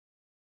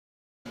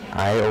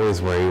I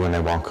always worry when I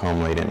walk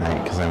home late at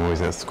night because I'm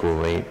always at school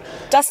late.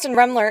 Dustin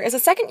Remler is a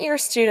second-year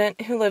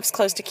student who lives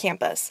close to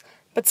campus,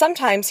 but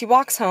sometimes he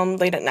walks home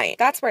late at night.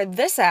 That's where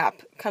this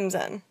app comes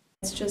in.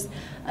 It's just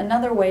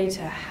another way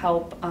to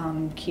help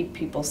keep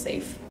people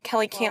safe.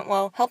 Kelly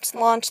Cantwell helped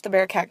launch the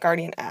Bearcat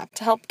Guardian app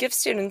to help give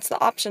students the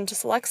option to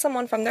select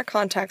someone from their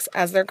contacts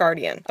as their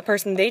guardian, a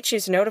person they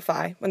choose to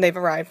notify when they've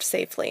arrived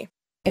safely.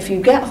 If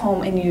you get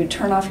home and you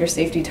turn off your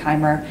safety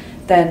timer,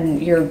 then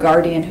your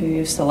guardian who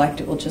you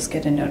selected will just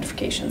get a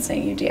notification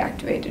saying you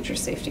deactivated your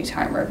safety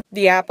timer.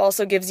 The app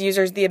also gives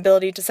users the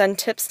ability to send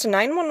tips to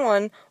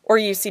 911 or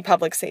UC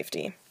Public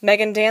Safety.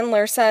 Megan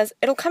Dandler says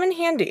it'll come in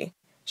handy.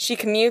 She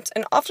commutes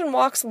and often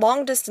walks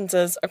long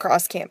distances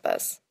across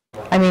campus.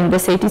 I mean, the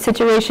safety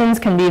situations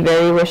can be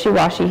very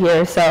wishy-washy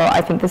here, so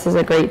I think this is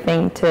a great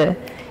thing to,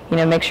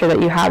 make sure that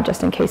you have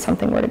just in case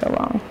something were to go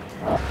wrong.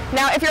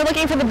 Now, if you're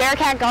looking for the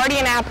Bearcat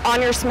Guardian app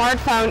on your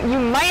smartphone, you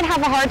might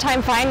have a hard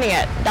time finding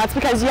it. That's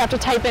because you have to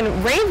type in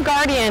Rave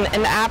Guardian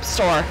in the App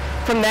Store.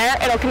 From there,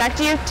 it'll connect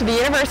you to the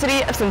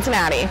University of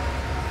Cincinnati.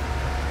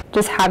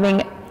 Just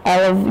having all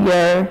of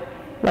your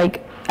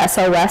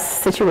SOS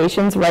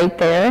situations right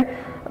there,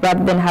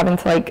 rather than having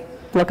to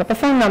look up a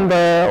phone number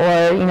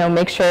or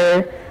make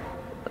sure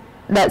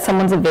that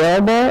someone's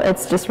available,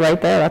 it's just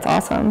right there. That's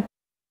awesome.